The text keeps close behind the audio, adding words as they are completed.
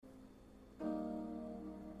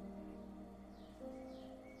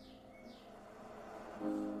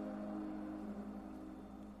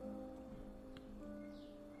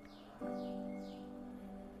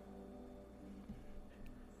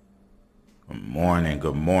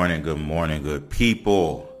Good morning, good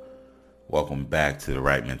people. Welcome back to The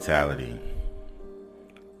Right Mentality.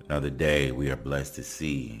 Another day we are blessed to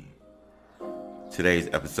see. Today's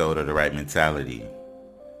episode of The Right Mentality.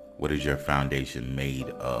 What is your foundation made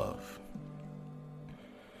of?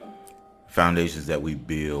 Foundations that we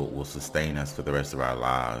build will sustain us for the rest of our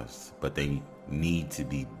lives, but they need to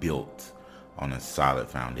be built on a solid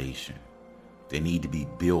foundation. They need to be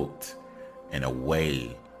built in a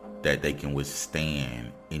way that they can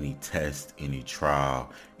withstand any test, any trial,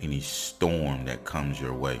 any storm that comes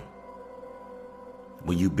your way.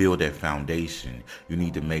 When you build that foundation, you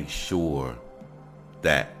need to make sure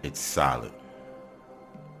that it's solid.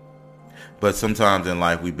 But sometimes in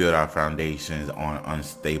life, we build our foundations on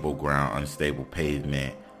unstable ground, unstable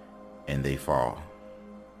pavement, and they fall.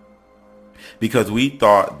 Because we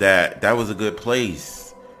thought that was a good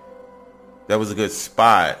place. That was a good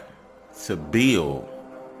spot to build.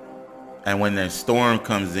 And when that storm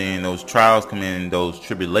comes in, those trials come in, those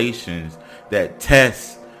tribulations, that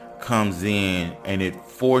test comes in, and it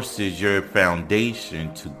forces your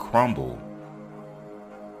foundation to crumble.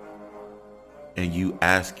 And you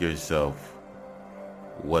ask yourself,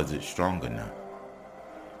 was it strong enough?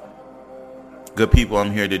 Good people,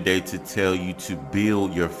 I'm here today to tell you to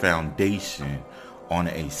build your foundation on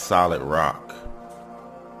a solid rock.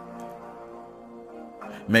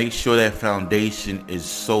 Make sure that foundation is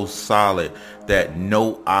so solid that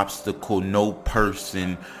no obstacle, no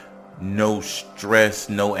person, no stress,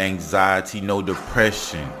 no anxiety, no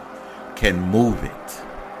depression can move it.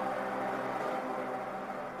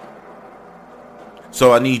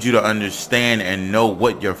 So I need you to understand and know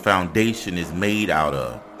what your foundation is made out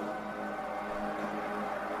of.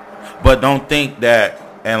 But don't think that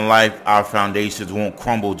in life our foundations won't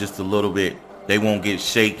crumble just a little bit. They won't get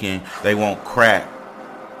shaken. They won't crack.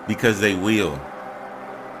 Because they will.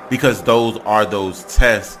 Because those are those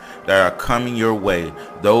tests that are coming your way.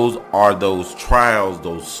 Those are those trials,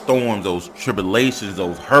 those storms, those tribulations,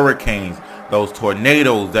 those hurricanes, those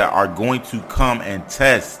tornadoes that are going to come and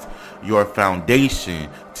test your foundation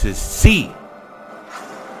to see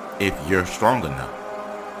if you're strong enough.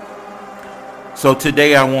 So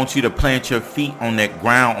today I want you to plant your feet on that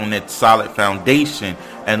ground, on that solid foundation,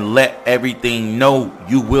 and let everything know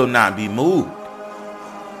you will not be moved.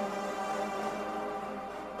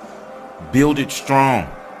 Build it strong.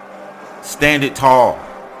 Stand it tall.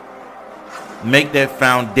 Make that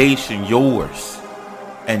foundation yours.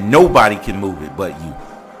 And nobody can move it but you.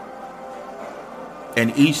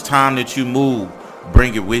 And each time that you move,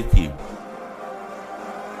 bring it with you.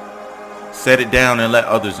 Set it down and let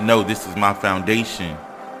others know this is my foundation.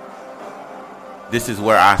 This is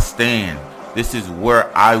where I stand. This is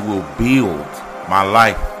where I will build my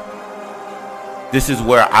life. This is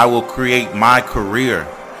where I will create my career.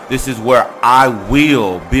 This is where I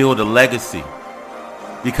will build a legacy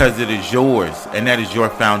because it is yours and that is your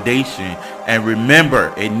foundation. And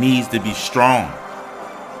remember, it needs to be strong.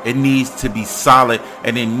 It needs to be solid,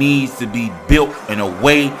 and it needs to be built in a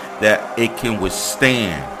way that it can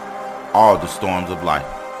withstand all the storms of life.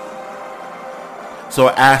 So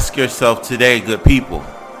ask yourself today, good people,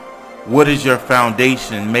 what is your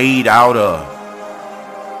foundation made out of?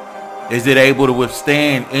 Is it able to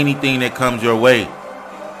withstand anything that comes your way?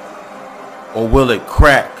 Or will it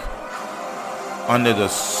crack under the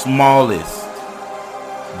smallest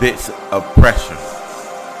bits of pressure?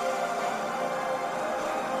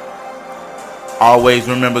 Always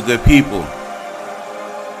remember, good people,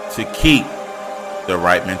 to keep the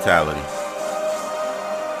right mentality.